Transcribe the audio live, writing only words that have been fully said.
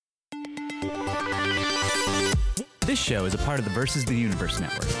This show is a part of the Versus the Universe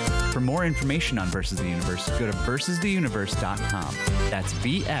network. For more information on Versus the Universe, go to versustheuniverse.com. That's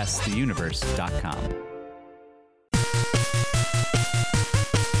vstheuniverse.com.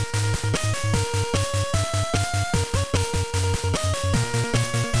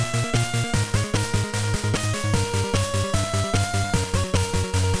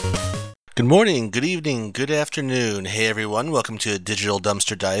 Good morning, good evening, good afternoon. Hey everyone, welcome to Digital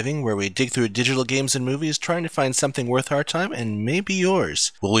Dumpster Diving, where we dig through digital games and movies trying to find something worth our time and maybe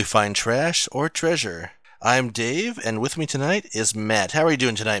yours. Will we find trash or treasure? I'm Dave, and with me tonight is Matt. How are you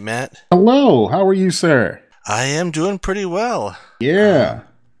doing tonight, Matt? Hello, how are you, sir? I am doing pretty well. Yeah,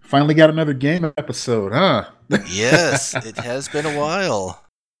 finally got another game episode, huh? Yes, it has been a while.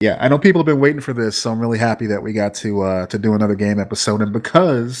 Yeah, I know people have been waiting for this, so I'm really happy that we got to do another game episode, and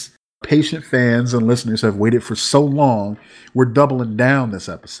because patient fans and listeners have waited for so long, we're doubling down this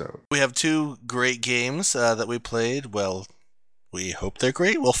episode. We have two great games that we played. Well, we hope they're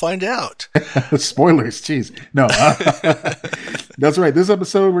great. We'll find out. Spoilers, jeez. No, that's right. This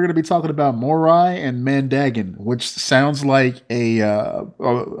episode, we're going to be talking about Morai and Mandagon, which sounds like an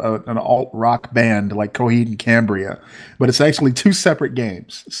alt-rock band like Coheed and Cambria, but it's actually two separate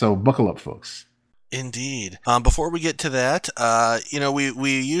games, so buckle up, folks. Indeed. Before we get to that,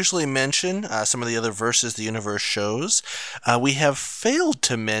 we usually mention some of the other Versus the Universe shows. We have failed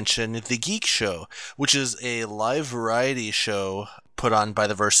to mention The Geek Show, which is a live variety show put on by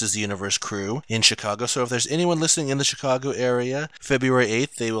the Versus the Universe crew in Chicago. So if there's anyone listening in the Chicago area, February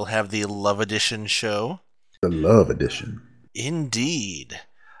 8th, they will have the Love Edition show. The Love Edition. Indeed.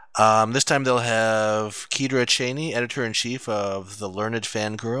 This time they'll have Kedra Cheney, editor-in-chief of The Learned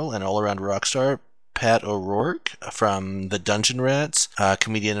Fangirl and All-Around Rockstar, Pat O'Rourke from the Dungeon Rats,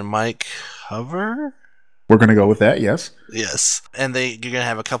 comedian Mike Hover. We're going to go with that, yes. Yes. And you're going to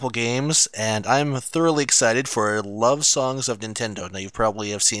have a couple games, and I'm thoroughly excited for Love Songs of Nintendo. Now, you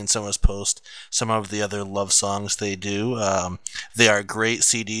probably have seen some of us post some of the other love songs they do. They are great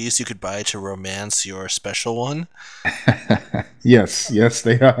CDs you could buy to romance your special one. Yes,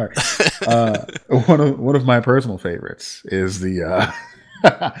 they are. One of my personal favorites is the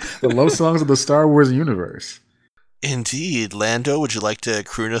love songs of the Star Wars universe. Indeed. Lando, would you like to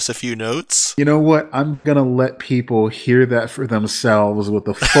croon us a few notes? You know what? I'm going to let people hear that for themselves with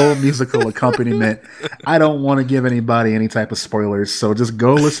the full musical accompaniment. I don't want to give anybody any type of spoilers, so just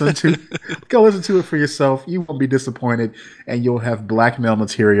go listen to it for yourself. You won't be disappointed, and you'll have blackmail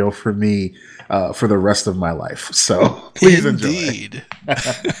material for me for the rest of my life. So please Indeed.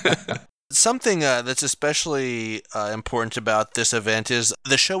 Enjoy. Something that's especially important about this event is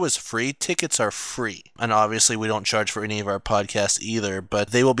the show is free. Tickets are free. And obviously we don't charge for any of our podcasts either,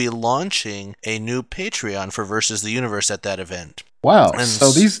 but they will be launching a new Patreon for Versus the Universe at that event. Wow. And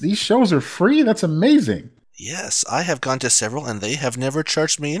so these shows are free? That's amazing. Yes, I have gone to several and they have never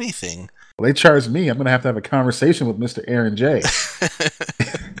charged me anything. Well, they charged me. I'm going to have a conversation with Mr. Aaron J.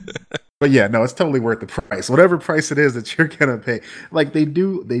 But yeah, no, it's totally worth the price. Whatever price it is that you're gonna pay. Like they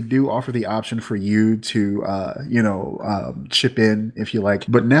do offer the option for you to chip in if you like.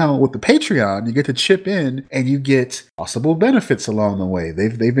 But now with the Patreon, you get to chip in and you get possible benefits along the way.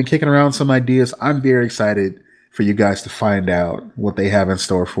 They've been kicking around some ideas. I'm very excited for you guys to find out what they have in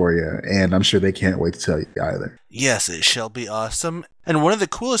store for you, and I'm sure they can't wait to tell you either. Yes, it shall be awesome. And one of the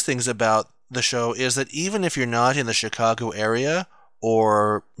coolest things about the show is that even if you're not in the Chicago area,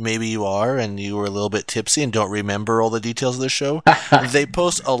 or maybe you are and you were a little bit tipsy and don't remember all the details of the show, they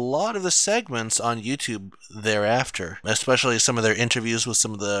post a lot of the segments on YouTube thereafter, especially some of their interviews with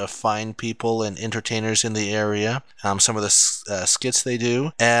some of the fine people and entertainers in the area, some of the skits they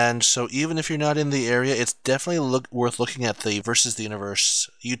do. And so even if you're not in the area, it's definitely worth looking at the Versus the Universe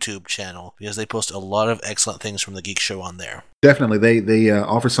YouTube channel because they post a lot of excellent things from the Geek Show on there. Definitely. They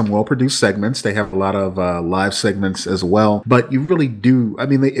offer some well-produced segments. They have a lot of live segments as well. But you really do,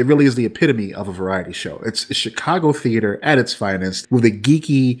 it really is the epitome of a variety show. It's Chicago theater at its finest with a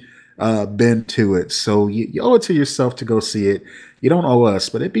geeky bend to it. So you owe it to yourself to go see it. You don't owe us,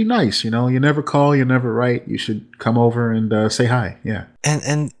 but it'd be nice. You never call, you never write. You should come over and say hi. Yeah.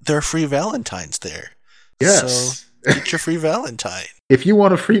 And there are free Valentines there. Yes. So get your free Valentine. If you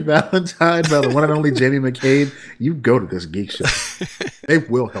want a free Valentine by the one and only Jamie McCabe, you go to this geek show. They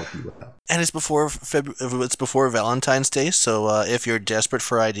will help you out. And it's before Valentine's Day, so if you're desperate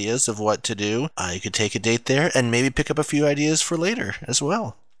for ideas of what to do, you could take a date there and maybe pick up a few ideas for later as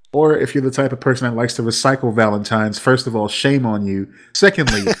well. Or if you're the type of person that likes to recycle Valentines, first of all, shame on you.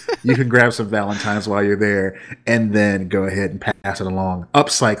 Secondly, you can grab some Valentines while you're there and then go ahead and pass it along.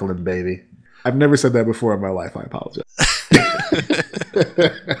 Upcycling, baby. I've never said that before in my life. I apologize.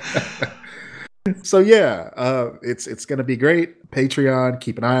 So yeah, it's gonna be great. Patreon,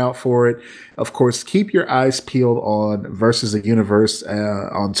 keep an eye out for it. Of course, keep your eyes peeled on Versus the Universe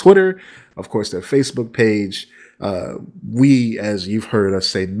on Twitter. Of course, their Facebook page. We, as you've heard us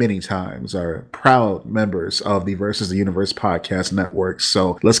say many times, are proud members of the Versus the Universe podcast network.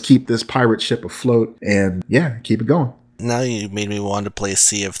 So let's keep this pirate ship afloat and yeah, keep it going. Now you made me want to play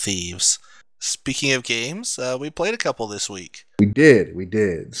Sea of Thieves. Speaking of games, we played a couple this week. We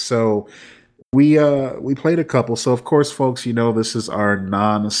did. So we played a couple. So of course, folks, you know this is our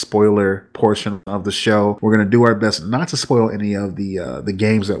non-spoiler portion of the show. We're gonna do our best not to spoil any of the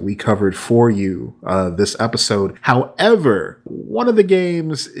games that we covered for you this episode. However, one of the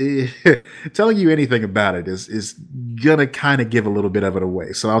games, telling you anything about it is gonna kind of give a little bit of it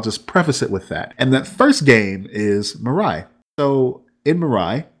away. So I'll just preface it with that. And that first game is Mirai. So in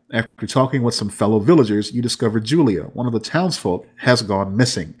Mirai, after talking with some fellow villagers, you discover Julia, one of the townsfolk, has gone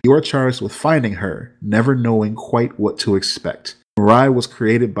missing. You are charged with finding her, never knowing quite what to expect. Mirai was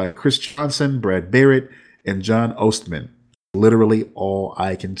created by Chris Johnson, Brad Barrett, and John Ostman. Literally all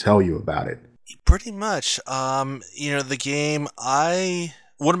I can tell you about it. Pretty much. The game,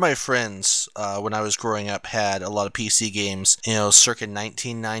 one of my friends, when I was growing up, had a lot of PC games, circa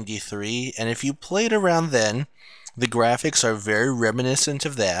 1993, and if you played around then, the graphics are very reminiscent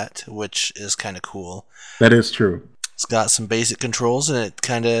of that, which is kind of cool. That is true. It's got some basic controls, and it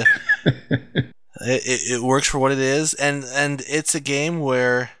kind of it works for what it is. And it's a game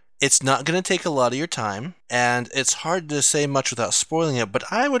where it's not going to take a lot of your time, and it's hard to say much without spoiling it. But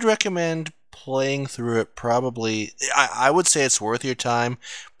I would recommend playing through it. Probably, I would say it's worth your time.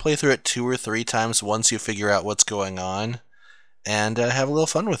 Play through it 2 or 3 times once you figure out what's going on, and have a little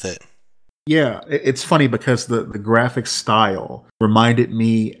fun with it. Yeah, it's funny because the graphic style reminded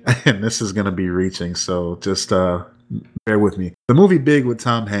me, and this is going to be reaching, so just bear with me. The movie Big with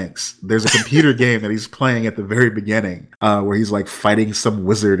Tom Hanks, there's a computer game that he's playing at the very beginning where he's like fighting some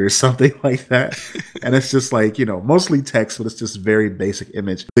wizard or something like that. And it's just like, mostly text, but it's just very basic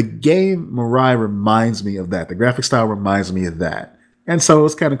image. The game Mirai reminds me of that. The graphic style reminds me of that. And so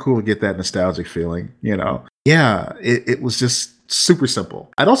it's kind of cool to get that nostalgic feeling, Yeah, it was just super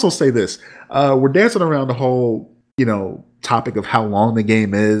simple. I'd also say this. We're dancing around the whole, topic of how long the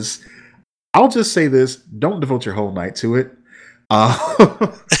game is. I'll just say this. Don't devote your whole night to it.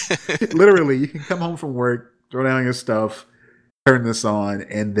 Literally, you can come home from work, throw down your stuff, turn this on,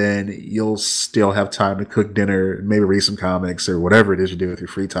 and then you'll still have time to cook dinner, maybe read some comics or whatever it is you do with your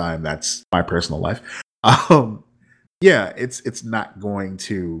free time. That's my personal life. Yeah, it's not going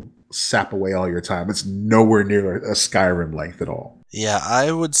to sap away all your time. It's nowhere near a Skyrim length at all. Yeah,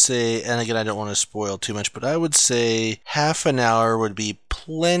 I would say, and again, I don't want to spoil too much, but I would say half an hour would be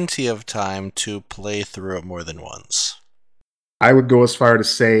plenty of time to play through it more than once. I would go as far to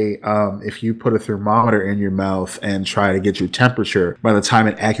say if you put a thermometer in your mouth and try to get your temperature, by the time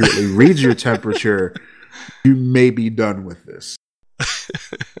it accurately reads your temperature, you may be done with this.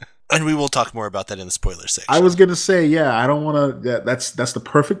 And we will talk more about that in the spoiler section. I was going to say, yeah, I don't want to... That's the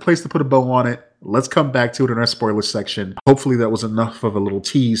perfect place to put a bow on it. Let's come back to it in our spoiler section. Hopefully that was enough of a little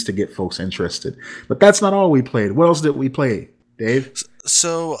tease to get folks interested. But that's not all we played. What else did we play, Dave?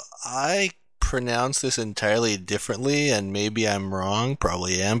 So I pronounce this entirely differently, and maybe I'm wrong.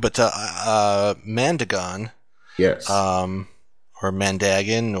 Probably am. But Mandagon. Yes. Or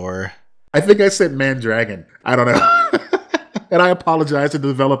Mandagon, or... I think I said Mandragon. I don't know. And I apologize to the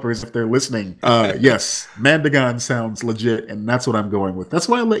developers if they're listening. Yes, Mandagon sounds legit, and that's what I'm going with. That's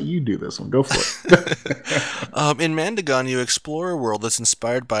why I let you do this one. Go for it. In Mandagon, you explore a world that's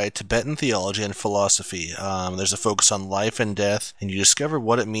inspired by Tibetan theology and philosophy. There's a focus on life and death, and you discover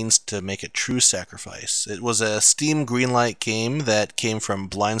what it means to make a true sacrifice. It was a Steam Greenlight game that came from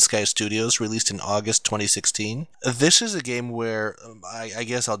Blind Sky Studios, released in August 2016. This is a game where, I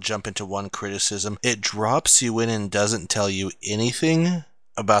guess I'll jump into one criticism. It drops you in and doesn't tell you anything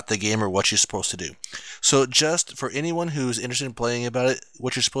about the game or what you're supposed to do. So just for anyone who's interested in playing about it,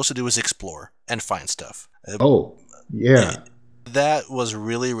 what you're supposed to do is explore and find stuff. Oh, yeah. That was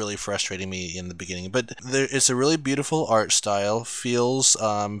really, really frustrating me in the beginning. But it's a really beautiful art style. Feels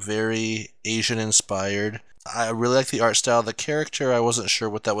very Asian inspired. I really like the art style. The character, I wasn't sure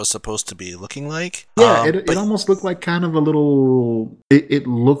what that was supposed to be looking like. Yeah, it almost looked like kind of a little... It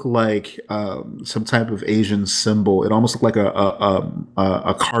looked like some type of Asian symbol. It almost looked like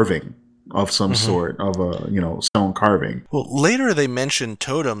a carving of some sort, of a stone carving. Well, later they mentioned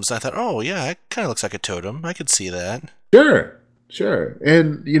totems. I thought, oh yeah, it kind of looks like a totem. I could see that. Sure.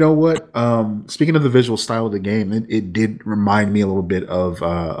 And you know what? Speaking of the visual style of the game, it did remind me a little bit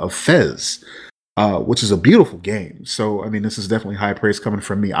of Fez. which is a beautiful game. So, I mean, this is definitely high praise coming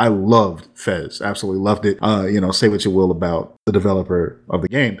from me. I loved Fez, absolutely loved it. Say what you will about the developer of the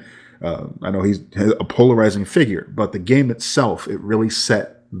game. I know he's a polarizing figure, but the game itself, it really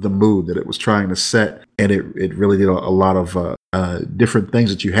set the mood that it was trying to set, and it really did a lot of different things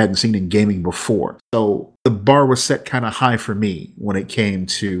that you hadn't seen in gaming before. So the bar was set kind of high for me when it came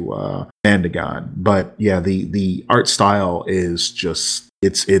to Mandagon. But yeah, the art style is just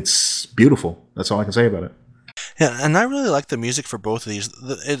it's beautiful. That's all I can say about it. Yeah, and I really like the music for both of these.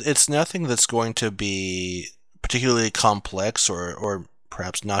 It's nothing that's going to be particularly complex or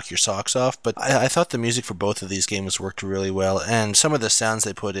perhaps knock your socks off, but I thought the music for both of these games worked really well, and some of the sounds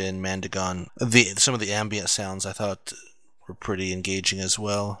they put in Mandagon, some of the ambient sounds I thought were pretty engaging as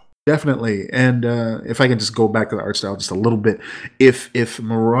well. Definitely. And if I can just go back to the art style just a little bit, if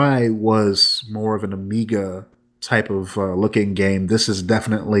Mirai was more of an Amiga type of looking game, this is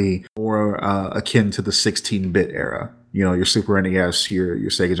definitely more akin to the 16-bit era. Your Super NES, your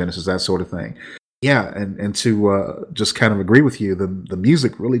Sega Genesis, that sort of thing. Yeah, and to just kind of agree with you, the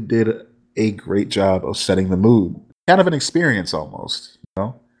music really did a great job of setting the mood. Kind of an experience almost,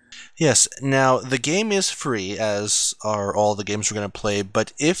 Yes. Now, the game is free, as are all the games we're going to play,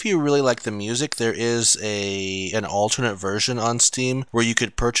 but if you really like the music, there is an alternate version on Steam where you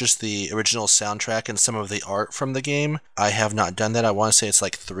could purchase the original soundtrack and some of the art from the game. I have not done that. I want to say it's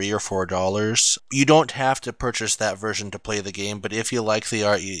like $3 or $4. You don't have to purchase that version to play the game, but if you like the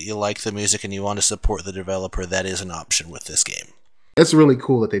art, you like the music, and you want to support the developer, that is an option with this game. It's really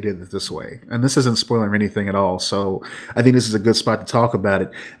cool that they did it this way, and this isn't spoiling anything at all. So I think this is a good spot to talk about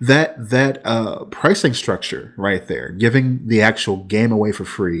it. That pricing structure right there, giving the actual game away for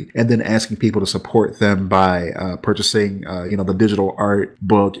free, and then asking people to support them by purchasing, the digital art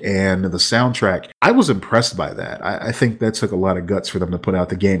book and the soundtrack. I was impressed by that. I think that took a lot of guts for them to put out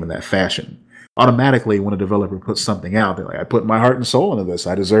the game in that fashion. Automatically, when a developer puts something out, they're like, I put my heart and soul into this.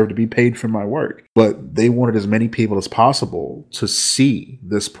 I deserve to be paid for my work. But they wanted as many people as possible to see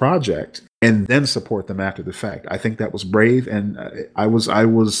this project and then support them after the fact. I think that was brave, and I was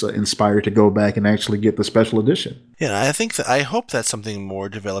inspired to go back and actually get the special edition. Yeah, I hope that's something more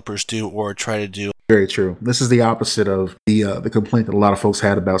developers do or try to do. Very true. This is the opposite of the complaint that a lot of folks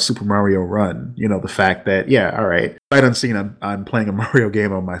had about Super Mario Run. The fact that, yeah, all right, sight unseen, I'm playing a Mario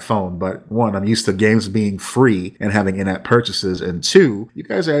game on my phone, but one, I'm used to games being free and having in-app purchases, and two, you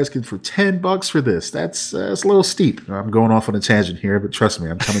guys are asking for $10 for this. That's a little steep. I'm going off on a tangent here, but trust me,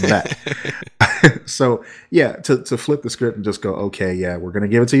 I'm coming back. So, yeah, to flip the script and just go, okay, yeah, we're going to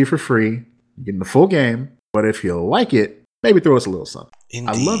give it to you for free. You're getting the full game, but if you like it, maybe throw us a little something.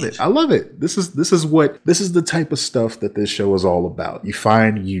 Indeed. I love it. This is the type of stuff that this show is all about. You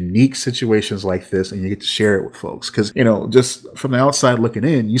find unique situations like this and you get to share it with folks. Because, just from the outside looking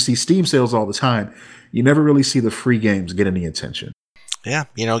in, you see Steam sales all the time. You never really see the free games get any attention. Yeah,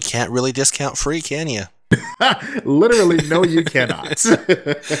 can't really discount free, can you? Literally, no, you cannot.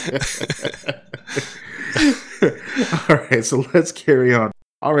 All right, so let's carry on.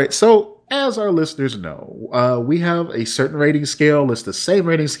 All right, so as our listeners know, we have a certain rating scale. It's the same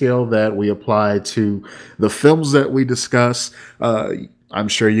rating scale that we apply to the films that we discuss. I'm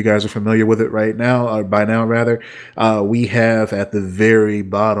sure you guys are familiar with it right now, or by now rather. We have at the very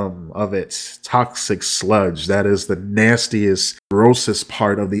bottom of it, toxic sludge. That is the nastiest, grossest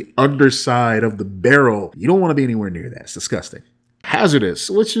part of the underside of the barrel. You don't want to be anywhere near that. It's disgusting. Hazardous,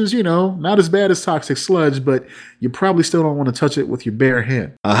 which is, not as bad as toxic sludge, but you probably still don't want to touch it with your bare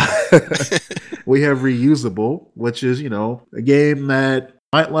hand. We have reusable, which is, a game that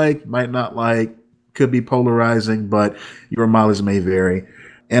might not like, could be polarizing, but your mileage may vary.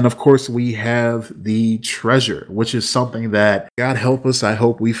 And of course, we have the treasure, which is something that, God help us, I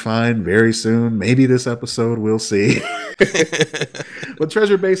hope we find very soon. Maybe this episode, we'll see. But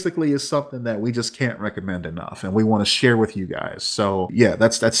treasure basically is something that we just can't recommend enough, and we want to share with you guys. So yeah,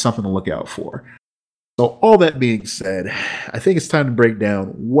 that's something to look out for. So all that being said, I think it's time to break down,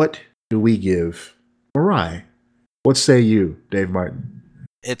 what do we give Mirai? What say you, Dave Martin?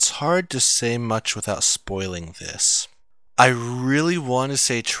 It's hard to say much without spoiling this. I really want to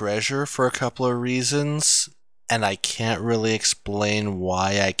say treasure for a couple of reasons, and I can't really explain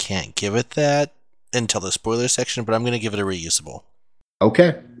why I can't give it that until the spoiler section, but I'm going to give it a reusable.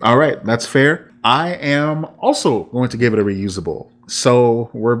 Okay. All right. That's fair. I am also going to give it a reusable. So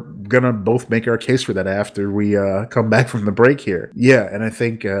we're going to both make our case for that after we come back from the break here. Yeah. And I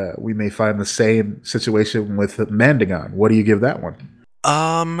think we may find the same situation with Mandagon. What do you give that one?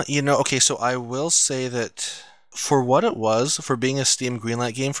 Okay, so I will say that for what it was, for being a Steam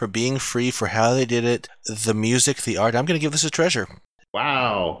Greenlight game, for being free, for how they did it, the music, the art, I'm going to give this a treasure.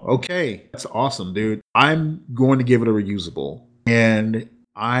 Wow. Okay. That's awesome, dude. I'm going to give it a reusable. And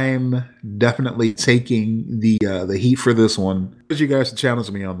I'm definitely taking the heat for this one. I want you guys to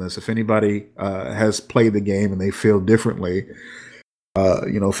challenge me on this. If anybody has played the game and they feel differently,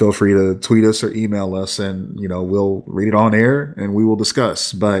 feel free to tweet us or email us, and we'll read it on air and we will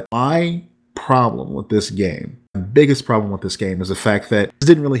discuss. But my problem with this game, the biggest problem with this game, is the fact that it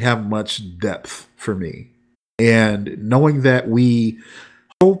didn't really have much depth for me. And knowing that we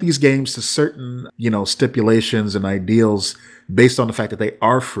hold these games to certain, stipulations and ideals based on the fact that they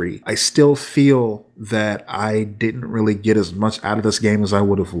are free, I still feel that I didn't really get as much out of this game as I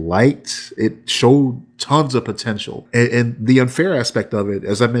would have liked. It showed tons of potential. And the unfair aspect of it,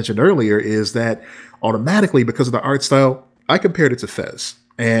 as I mentioned earlier, is that automatically, because of the art style, I compared it to Fez.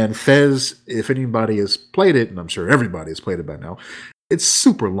 And Fez, if anybody has played it, and I'm sure everybody has played it by now, it's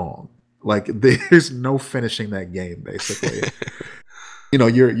super long. Like, there's no finishing that game, basically.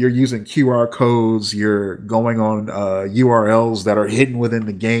 You're using QR codes, you're going on URLs that are hidden within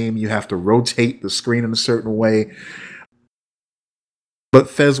the game, you have to rotate the screen in a certain way. But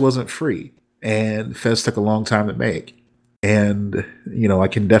Fez wasn't free, and Fez took a long time to make. And, I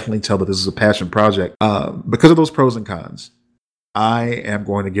can definitely tell that this is a passion project. Because of those pros and cons, I am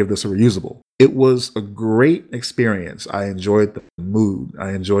going to give this a reusable. It was a great experience. I enjoyed the mood.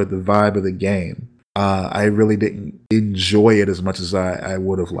 I enjoyed the vibe of the game. I really didn't enjoy it as much as I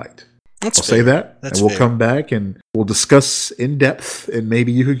would have liked. I'll say that, and we'll come back and we'll discuss in depth, and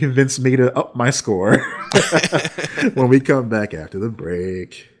maybe you can convince me to up my score when we come back after the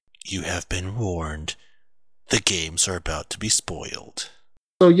break. You have been warned. The games are about to be spoiled.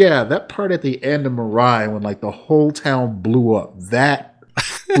 So yeah, that part at the end of Mirai when the whole town blew up, that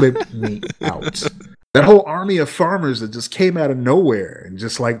flipped me out. That whole army of farmers that just came out of nowhere and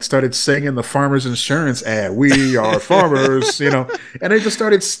just started singing the farmers insurance ad, "We are farmers," and they just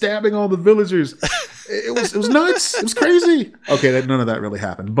started stabbing all the villagers. It was nuts. It was crazy. Okay, none of that really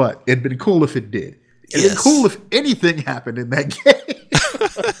happened, but it'd been cool if it did. It'd been cool if anything happened in that game.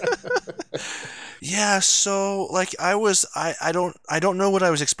 Yeah, so I don't know what I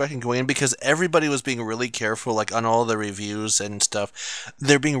was expecting going in, because everybody was being really careful, on all the reviews and stuff.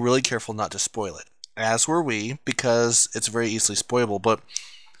 They're being really careful not to spoil it. As were we, because it's very easily spoilable. But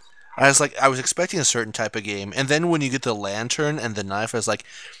I was expecting a certain type of game, and then when you get the lantern and the knife, I was like,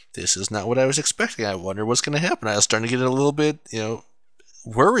 this is not what I was expecting. I wonder what's going to happen. I was starting to get a little bit,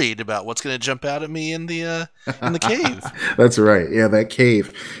 worried about what's going to jump out at me in the cave. That's right. Yeah, that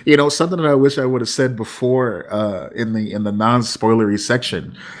cave. Something that I wish I would have said before in the non-spoilery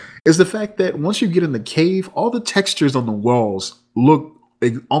section is the fact that once you get in the cave, all the textures on the walls look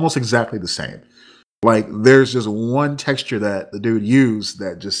almost exactly the same. There's just one texture that the dude used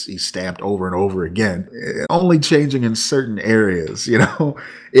that just he stamped over and over again, only changing in certain areas.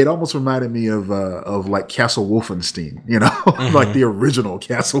 It almost reminded me of Castle Wolfenstein. Mm-hmm. The original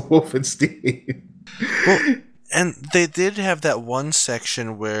Castle Wolfenstein. Well, and they did have that one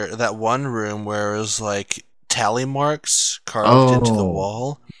section that one room where it was tally marks carved into the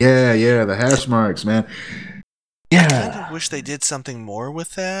wall. Yeah, the hash marks, man. Yeah, I kind of wish they did something more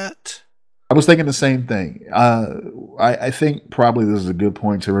with that. I was thinking the same thing. I think probably this is a good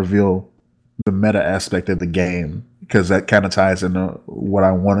point to reveal the meta aspect of the game, because that kind of ties into what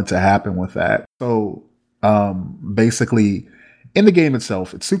I wanted to happen with that. So basically, in the game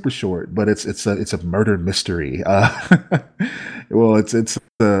itself, it's super short, but it's a murder mystery. Well, it's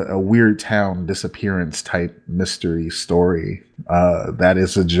a weird town disappearance type mystery story. That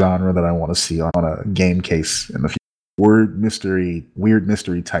is a genre that I want to see on a game case in the future. Weird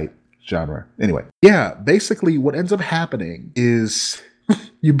mystery type genre. Anyway, yeah, basically what ends up happening is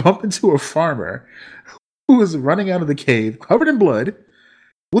you bump into a farmer who is running out of the cave covered in blood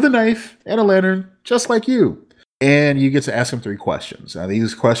with a knife and a lantern, just like you. And you get to ask him 3 questions. Now,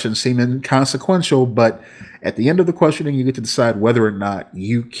 these questions seem inconsequential, but at the end of the questioning, you get to decide whether or not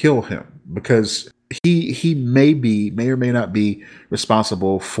you kill him, because he may or may not be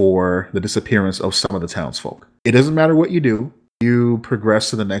responsible for the disappearance of some of the townsfolk. It doesn't matter what you do. You progress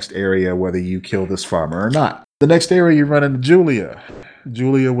to the next area, whether you kill this farmer or not. The next area, you run into Julia.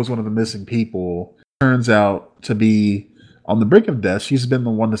 Julia was one of the missing people. Turns out to be on the brink of death. She's been the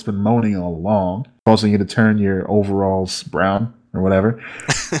one that's been moaning all along, causing you to turn your overalls brown or whatever.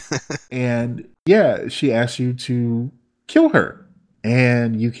 And yeah, she asks you to kill her,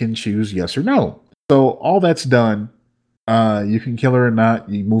 and you can choose yes or no. So all that's done. You can kill her or not.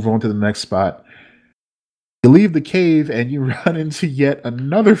 You move on to the next spot. You leave the cave and you run into yet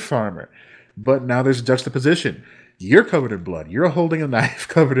another farmer. But now there's juxtaposition. You're covered in blood. You're holding a knife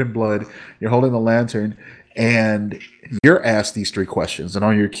covered in blood. You're holding a lantern. and you're asked these 3 questions, and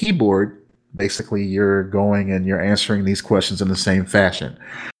on your keyboard, basically you're going and you're answering these questions in the same fashion.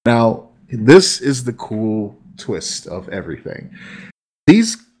 Now, this is the cool twist of everything.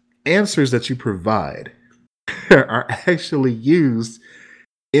 These answers that you provide are actually used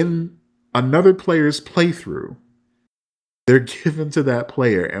in another player's playthrough. They're given to that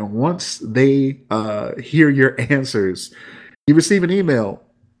player, and once they hear your answers, you receive an email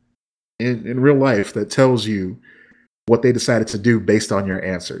in real life that tells you what they decided to do based on your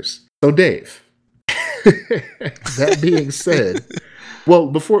answers. So, Dave, that being said, well,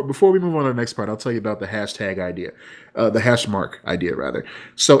 before we move on to the next part, I'll tell you about the hashtag idea, the hash mark idea, rather.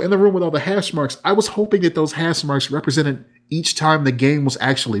 So, in the room with all the hash marks, I was hoping that those hash marks represented each time the game was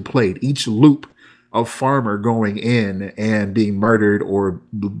actually played, each loop of Farmer going in and being murdered or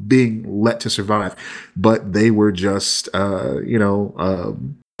being let to survive. But they were just, what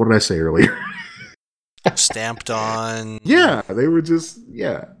did I say earlier? Stamped on. Yeah, they were just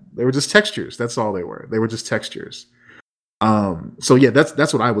textures. That's all they were. They were just textures. So yeah,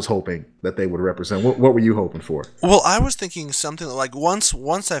 that's what I was hoping that they would represent. What were you hoping for? Well, I was thinking something like once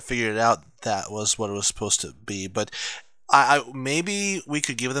I figured it out, that was what it was supposed to be. But I maybe we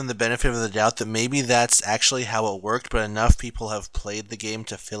could give them the benefit of the doubt that maybe that's actually how it worked, but enough people have played the game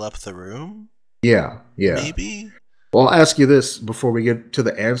to fill up the room. Yeah. Maybe. Well, I'll ask you this before we get to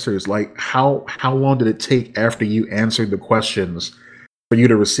the answers. Like, how long did it take after you answered the questions for you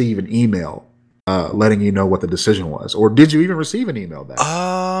to receive an email letting you know what the decision was? Or did you even receive an email back?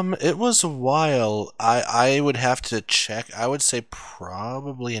 It was a while. I would have to check. I would say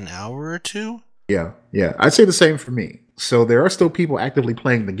probably an hour or 2. Yeah. I'd say the same for me. So there are still people actively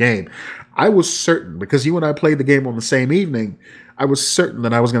playing the game. I was certain, because you and I played the game on the same evening, I was certain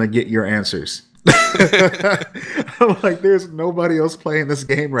that I was going to get your answers. I'm like, there's nobody else playing this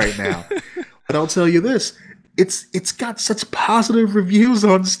game right now. But I'll tell you this, it's got such positive reviews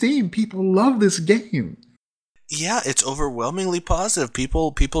on Steam. People love this game. Yeah, it's overwhelmingly positive.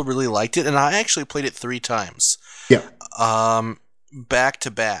 People really liked it, and I actually played it 3 times. Yeah. Back to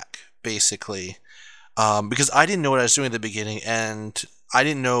back, basically. Because I didn't know what I was doing at the beginning, and I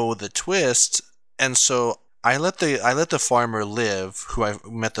didn't know the twist, and so I let the farmer live, who I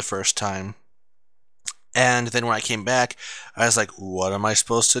met the first time. And then when I came back, I was like, what am I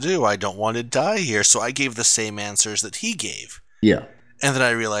supposed to do? I don't want to die here. So I gave the same answers that he gave. Yeah. And then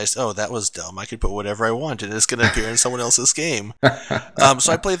I realized, oh, that was dumb. I could put whatever I want, and it's going to appear in someone else's game.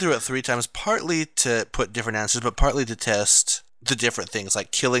 So I played through it 3 times, partly to put different answers, but partly to test the different things,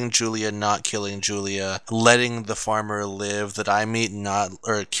 like killing Julia, not killing Julia, letting the farmer live that I meet,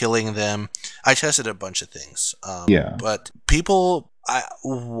 or killing them. I tested a bunch of things. But people,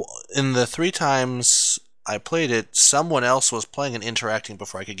 in the 3 times I played it, someone else was playing and interacting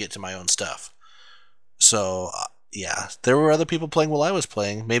before I could get to my own stuff. So, yeah, there were other people playing while I was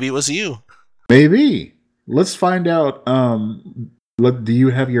playing. Maybe it was you. Maybe. Let's find out. Do you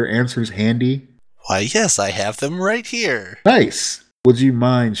have your answers handy? Why, yes, I have them right here. Nice. Would you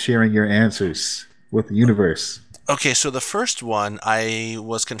mind sharing your answers with the universe? Okay, so the first one, I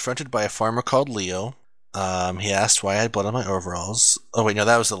was confronted by a farmer called Leo. He asked why I had blood on my overalls. Oh, wait, no,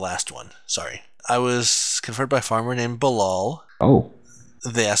 that was the last one. Sorry. I was confronted by a farmer named Bilal. Oh.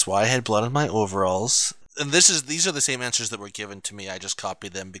 They asked why I had blood on my overalls. And these are the same answers that were given to me. I just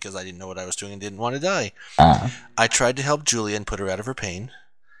copied them because I didn't know what I was doing and didn't want to die. I tried to help Julia and put her out of her pain.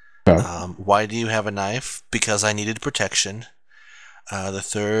 Why do you have a knife? Because I needed protection. The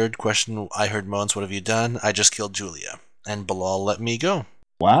third question, I heard moans, what have you done? I just killed Julia. And Bilal let me go.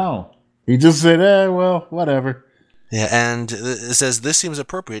 Wow. He just said, well, whatever. Yeah, and it says, this seems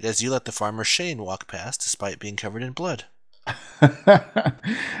appropriate as you let the farmer Shane walk past despite being covered in blood.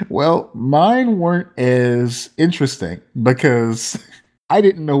 Well, mine weren't as interesting because I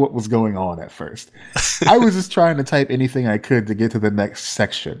didn't know what was going on at first. I was just trying to type anything I could to get to the next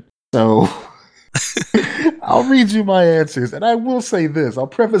section. So I'll read you my answers, and I will say this. I'll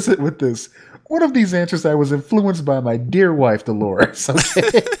preface it with this. One of these answers I was influenced by my dear wife, Dolores.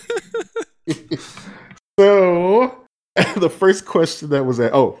 Okay? So the first question that was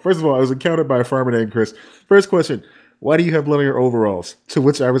first of all, I was encountered by a farmer named Chris. First question, why do you have blood on your overalls? To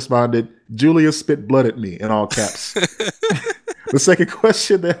which I responded, Julia spit blood at me, in all caps. The second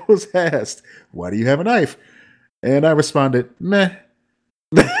question that was asked, why do you have a knife? And I responded, meh.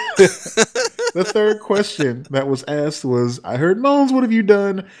 The third question that was asked was, I heard moans, what have you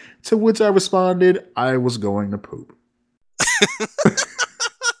done? To which I responded, I was going to poop.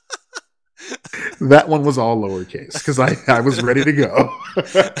 That one was all lowercase because I was ready to go.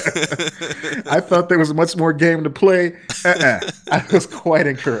 I thought there was much more game to play. I was quite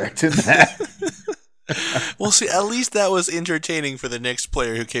incorrect in that. Well, see, at least that was entertaining for the next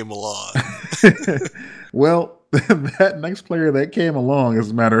player who came along. Well, that next player that came along,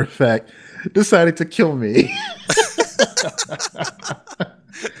 as a matter of fact, decided to kill me.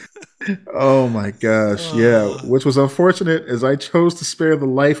 Oh my gosh, yeah. Which was unfortunate as I chose to spare the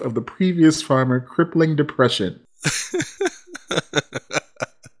life of the previous farmer crippling depression.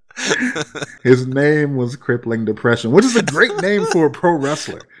 His name was Crippling Depression, which is a great name for a pro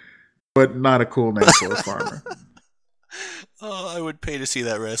wrestler, but not a cool name for a farmer. Oh, I would pay to see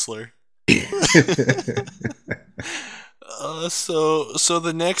that wrestler. So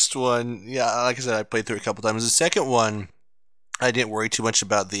the next one, yeah, like I said, I played through it a couple times. The second one, I didn't worry too much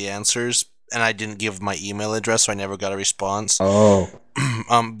about the answers, and I didn't give my email address, so I never got a response. Oh.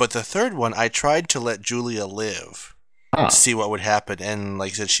 But the third one, I tried to let Julia live to see what would happen, and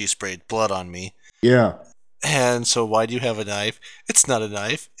like I said, she sprayed blood on me. Yeah. And so, why do you have a knife? It's not a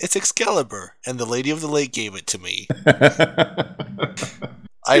knife, it's Excalibur, and the Lady of the Lake gave it to me.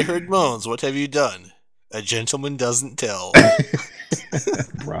 I heard moans. What have you done? A gentleman doesn't tell.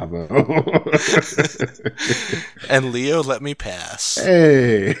 Bravo. And Leo let me pass.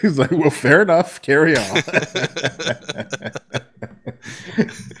 Hey, he's like, well, fair enough. Carry on.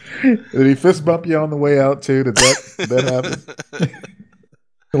 Did he fist bump you on the way out too? Did that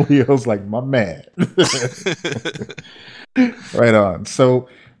happen? Leo's like, my man. Right on. So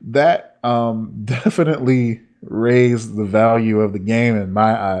that definitely raised the value of the game in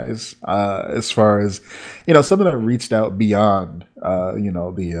my eyes, as far as, something that reached out beyond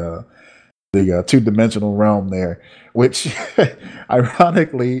the two-dimensional realm there, which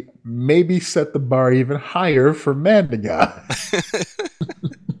ironically maybe set the bar even higher for Mandagon.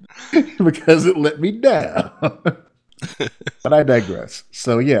 Because it let me down. But I digress.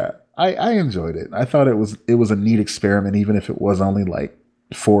 So yeah, I enjoyed it. I thought it was a neat experiment, even if it was only like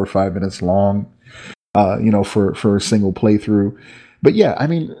 4 or 5 minutes long, for a single playthrough. But yeah, I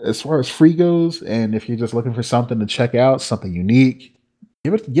mean, as far as free goes, and if you're just looking for something to check out, something unique,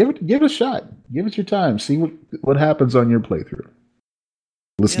 give it a shot. Give it your time. See what happens on your playthrough,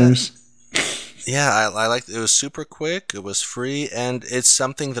 listeners. Yeah, I liked it. It was super quick. It was free, and it's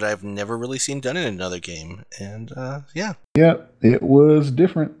something that I've never really seen done in another game. And yeah, it was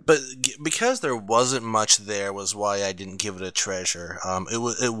different. But because there wasn't much there, was why I didn't give it a treasure.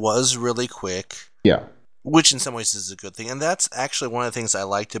 It was really quick. Yeah, which in some ways is a good thing, and that's actually one of the things I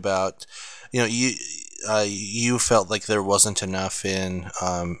liked about, you felt like there wasn't enough in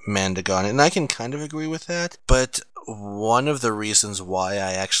Mandagon, and I can kind of agree with that. But one of the reasons why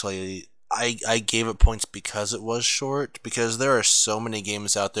I gave it points because it was short, because there are so many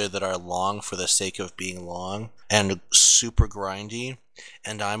games out there that are long for the sake of being long and super grindy,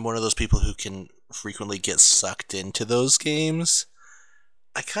 and I'm one of those people who can frequently get sucked into those games.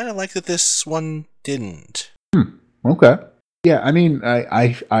 I kind of like that this one didn't. Okay. Yeah, I mean,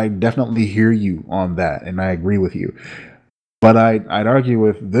 I definitely hear you on that, and I agree with you. But I'd argue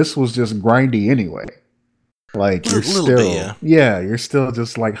with this was just grindy anyway. Like you're still, you're still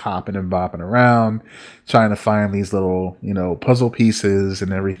just like hopping and bopping around, trying to find these little, puzzle pieces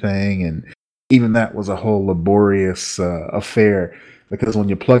and everything. And even that was a whole laborious affair, because when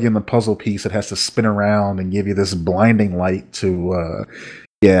you plug in the puzzle piece, it has to spin around and give you this blinding light to,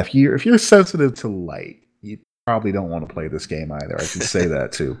 if you're sensitive to light, you probably don't want to play this game either. I can say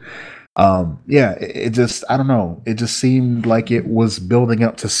that too. It just, I don't know. It just seemed like it was building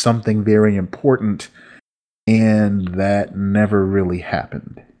up to something very important, and that never really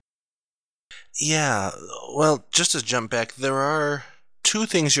happened. Yeah, well, just to jump back, there are 2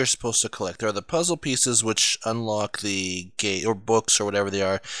 things you're supposed to collect. There are the puzzle pieces, which unlock the gate, or books, or whatever they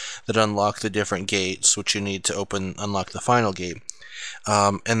are, that unlock the different gates, which you need to unlock the final gate.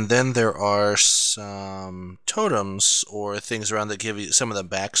 And then there are some totems, or things around that give you some of the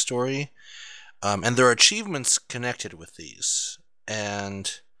backstory. And there are achievements connected with these.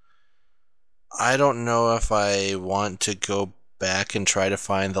 And I don't know if I want to go back and try to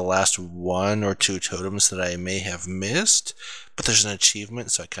find the last 1 or 2 totems that I may have missed, but there's an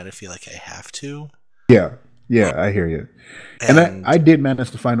achievement, so I kind of feel like I have to. Yeah, I hear you. And I did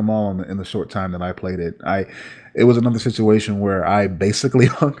manage to find them all in the short time that I played it. It was another situation where I basically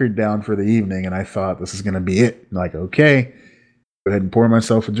hunkered down for the evening, and I thought this is going to be it. Like, okay, go ahead and pour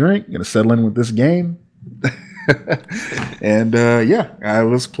myself a drink, going to settle in with this game. And I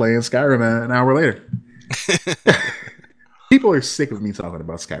was playing Skyrim an hour later. People are sick of me talking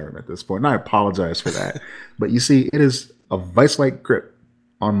about Skyrim at this point, and I apologize for that. But you see, it is a vice-like grip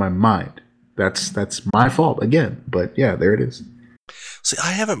on my mind. That's my fault again. But yeah, there it is. See,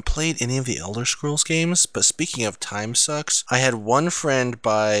 I haven't played any of the Elder Scrolls games, but speaking of time sucks, I had one friend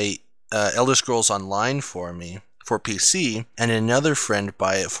buy Elder Scrolls Online for me for PC, and another friend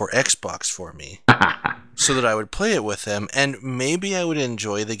buy it for Xbox for me, so that I would play it with them, and maybe I would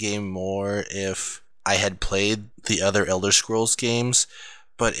enjoy the game more if I had played the other Elder Scrolls games.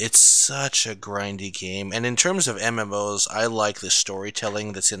 But it's such a grindy game, and in terms of MMOs, I like the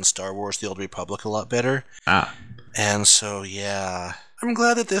storytelling that's in Star Wars: The Old Republic a lot better. And so, yeah, I'm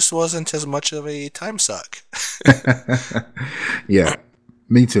glad that this wasn't as much of a time suck. Yeah,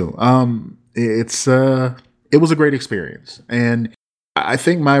 me too. It was a great experience, and I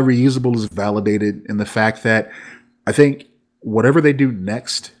think my reusable is validated in the fact that I think whatever they do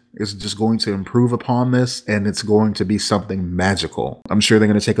next is just going to improve upon this, and it's going to be something magical. I'm sure they're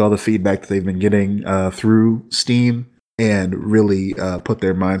going to take all the feedback that they've been getting through Steam and really put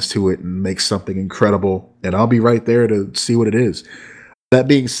their minds to it and make something incredible. And I'll be right there to see what it is. That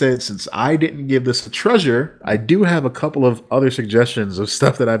being said, since I didn't give this a treasure, I do have a couple of other suggestions of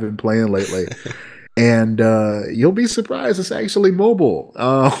stuff that I've been playing lately. And you'll be surprised, it's actually mobile.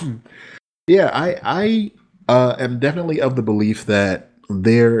 I am definitely of the belief that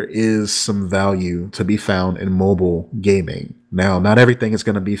there is some value to be found in mobile gaming. Now, not everything is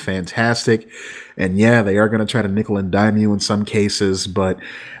going to be fantastic, and yeah, they are going to try to nickel and dime you in some cases, but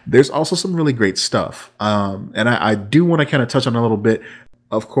there's also some really great stuff. And I do want to kind of touch on a little bit.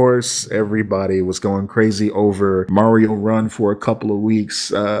 Of course, everybody was going crazy over Mario Run for a couple of weeks,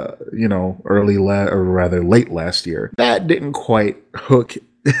 late last year. That didn't quite hook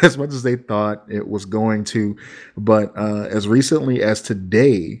as much as they thought it was going to. But as recently as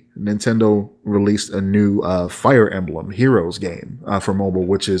today, Nintendo released a new Fire Emblem Heroes game for mobile,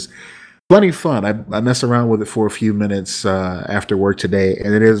 which is plenty fun. I messed around with it for a few minutes after work today,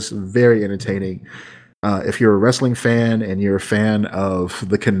 and it is very entertaining. If you're a wrestling fan and you're a fan of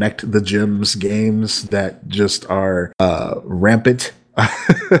the Connect the Gyms games that just are rampant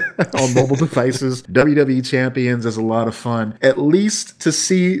on mobile devices, WWE Champions is a lot of fun. At least to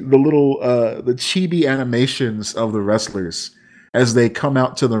see the little the chibi animations of the wrestlers as they come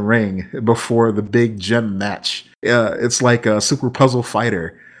out to the ring before the big gym match. It's like a Super Puzzle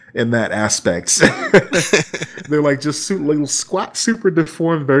Fighter in that aspect. They're like just little squat, super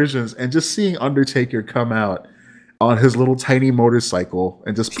deformed versions, and just seeing Undertaker come out on his little tiny motorcycle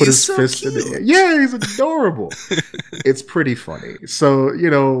and just put his fist in the air. Yeah, he's adorable. It's pretty funny. So,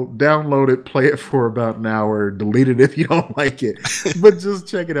 download it, play it for about an hour, delete it if you don't like it, but just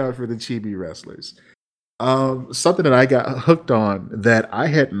check it out for the chibi wrestlers. Something that I got hooked on that I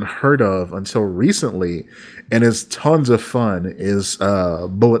hadn't heard of until recently and is tons of fun is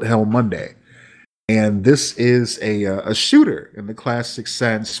Bullet Hell Monday. And this is a shooter in the classic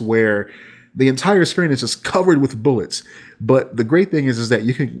sense where the entire screen is just covered with bullets. But the great thing is that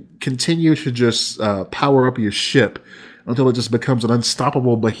you can continue to just power up your ship until it just becomes an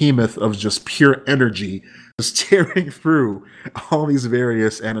unstoppable behemoth of just pure energy, just tearing through all these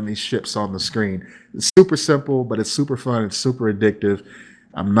various enemy ships on the screen. It's super simple, but it's super fun. It's super addictive.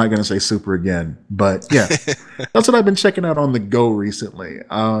 I'm not going to say super again, but yeah, that's what I've been checking out on the go recently.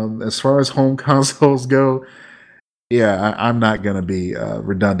 As far as home consoles go, yeah, I'm not going to be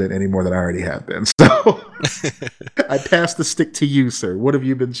redundant any more than I already have been. So I pass the stick to you, sir. What have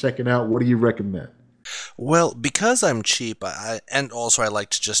you been checking out? What do you recommend? Well, because I'm cheap, and also I like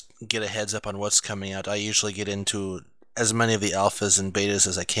to just get a heads up on what's coming out, I usually get into as many of the alphas and betas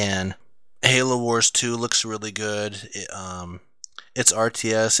as I can. Halo Wars 2 looks really good. It's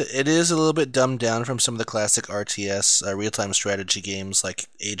RTS. It is a little bit dumbed down from some of the classic RTS real-time strategy games like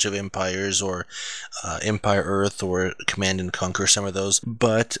Age of Empires or Empire Earth or Command & Conquer, some of those.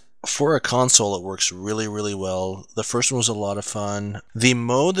 But for a console, it works really, really well. The first one was a lot of fun. The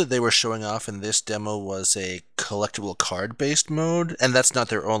mode that they were showing off in this demo was a collectible card-based mode, and that's not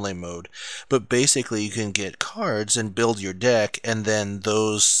their only mode. But basically, you can get cards and build your deck, and then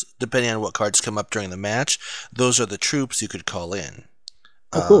those, depending on what cards come up during the match, those are the troops you could call in.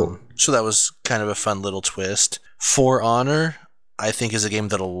 Oh, cool. So that was kind of a fun little twist. For Honor, I think, is a game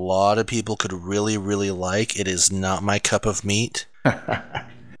that a lot of people could really, really like. It is not my cup of meat.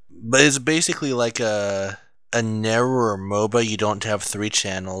 But it's basically like a narrower MOBA. You don't have 3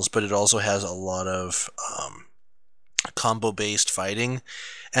 channels, but it also has a lot of combo-based fighting.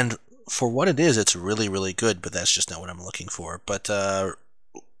 And for what it is, it's really, really good, but that's just not what I'm looking for. But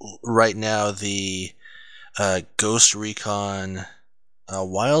right now, the Ghost Recon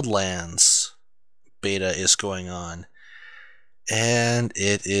Wildlands beta is going on. And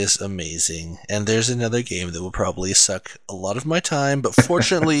it is amazing. And there's another game that will probably suck a lot of my time, but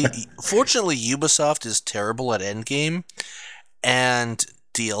fortunately Ubisoft is terrible at endgame and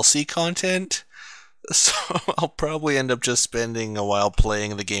DLC content. So I'll probably end up just spending a while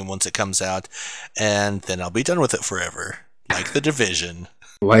playing the game once it comes out, and then I'll be done with it forever, like The Division.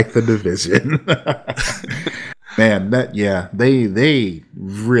 Like The Division. Man, they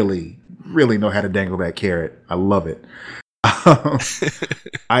really, really know how to dangle that carrot. I love it.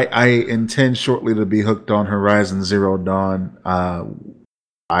 I intend shortly to be hooked on Horizon Zero Dawn.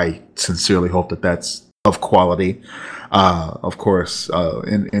 I sincerely hope that that's of quality. Of course,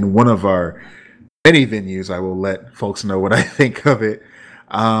 in one of our many venues, I will let folks know what I think of it.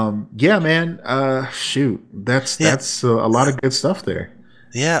 Yeah, man. Shoot, that's a lot of good stuff there.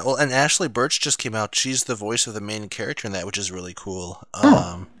 Yeah, well, and Ashley Birch just came out. She's the voice of the main character in that, which is really cool.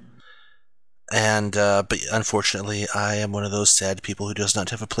 But unfortunately, I am one of those sad people who does not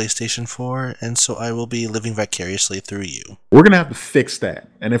have a PlayStation 4, and so I will be living vicariously through you. We're going to have to fix that.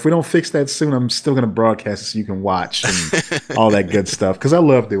 And if we don't fix that soon, I'm still going to broadcast it so you can watch and all that good stuff. Because I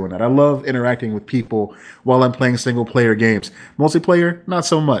love doing that. I love interacting with people while I'm playing single-player games. Multiplayer, not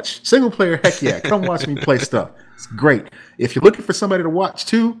so much. Single-player, heck yeah. Come watch me play stuff. It's great. If you're looking for somebody to watch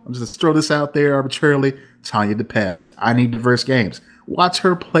too, I'm just going to throw this out there arbitrarily. Tanya DePav. I need diverse games. Watch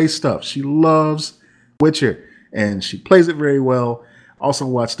her play stuff. She loves Witcher, and she plays it very well. Also,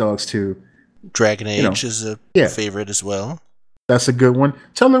 Watch Dogs 2. Dragon Age is a favorite as well. That's a good one.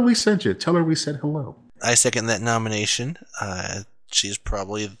 Tell her we sent you. Tell her we said hello. I second that nomination. She's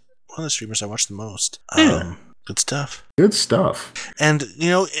probably one of the streamers I watch the most. Good stuff. Good stuff. And,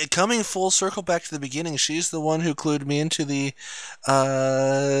 coming full circle back to the beginning, she's the one who clued me into the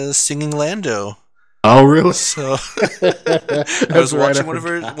singing Lando. Oh, really? So I was watching one of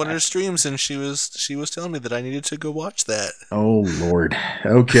her streams, and she was telling me that I needed to go watch that. Oh, Lord.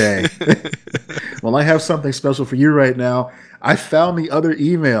 Okay. Well, I have something special for you right now. I found the other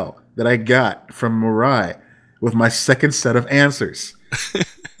email that I got from Mirai with my second set of answers.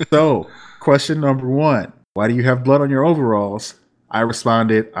 So, question number 1. Why do you have blood on your overalls? I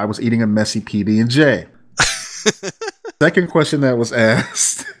responded, I was eating a messy PB&J. Second question that was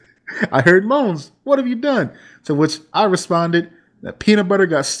asked, I heard moans. What have you done? To which I responded that peanut butter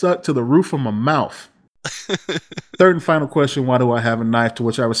got stuck to the roof of my mouth. Third and final question, why do I have a knife? To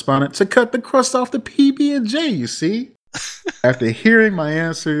which I responded, to cut the crust off the PB&J, you see? After hearing my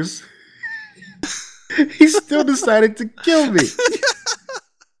answers, he still decided to kill me.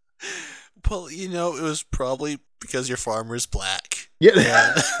 Well, it was probably because your farmer's black.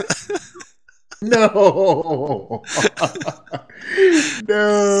 Yeah. No.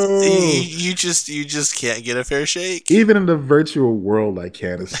 No. You just can't get a fair shake. Even in the virtual world, I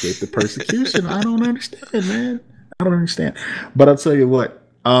can't escape the persecution. I don't understand, man. I don't understand. But I'll tell you what,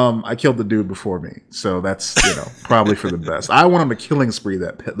 I killed the dude before me, so that's probably for the best. I went on a killing spree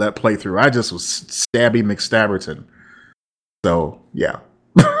that playthrough. I just was Stabby McStabberton. So yeah.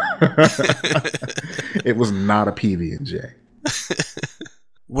 It was not a PB&J.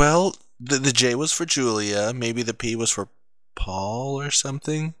 Well, the J was for Julia. Maybe the P was for Paul or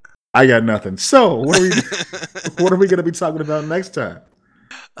something. I got nothing. So what are we going to be talking about next time?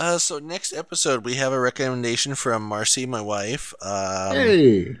 So next episode we have a recommendation from Marcy, my wife.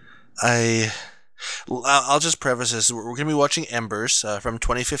 Hey. I'll just preface this. We're going to be watching Embers from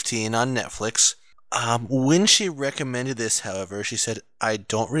 2015 on Netflix. When she recommended this, however, she said, I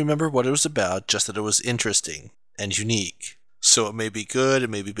don't remember what it was about, just that it was interesting and unique. So it may be good, it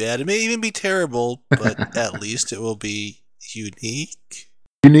may be bad, it may even be terrible, but at least it will be unique.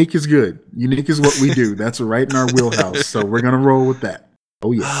 Unique is good. Unique is what we do. That's right in our wheelhouse. So we're going to roll with that.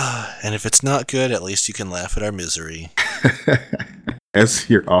 Oh, yeah. And if it's not good, at least you can laugh at our misery. As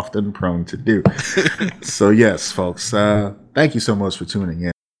you're often prone to do. So yes, folks, thank you so much for tuning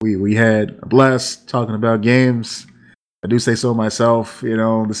in. We had a blast talking about games. I do say so myself.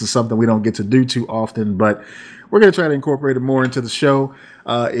 This is something we don't get to do too often, but we're going to try to incorporate it more into the show.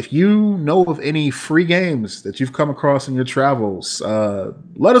 If you know of any free games that you've come across in your travels,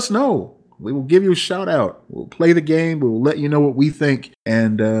 let us know. We will give you a shout out. We'll play the game. We'll let you know what we think.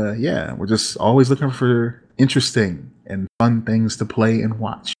 And we're just always looking for interesting and fun things to play and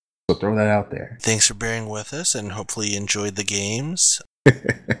watch. So throw that out there. Thanks for bearing with us, and hopefully you enjoyed the games.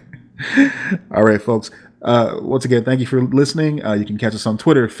 All right, folks. Once again, thank you for listening. You can catch us on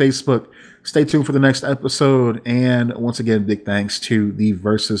Twitter, Facebook. Stay tuned for the next episode. And once again, big thanks to the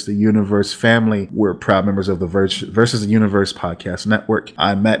Versus the Universe family. We're proud members of the Versus the Universe podcast network.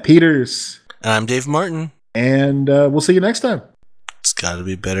 I'm Matt Peters. And I'm Dave Martin. And we'll see you next time. It's got to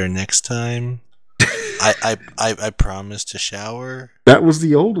be better next time. I promise to shower. That was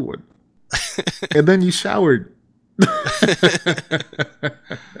the old one. And then you showered.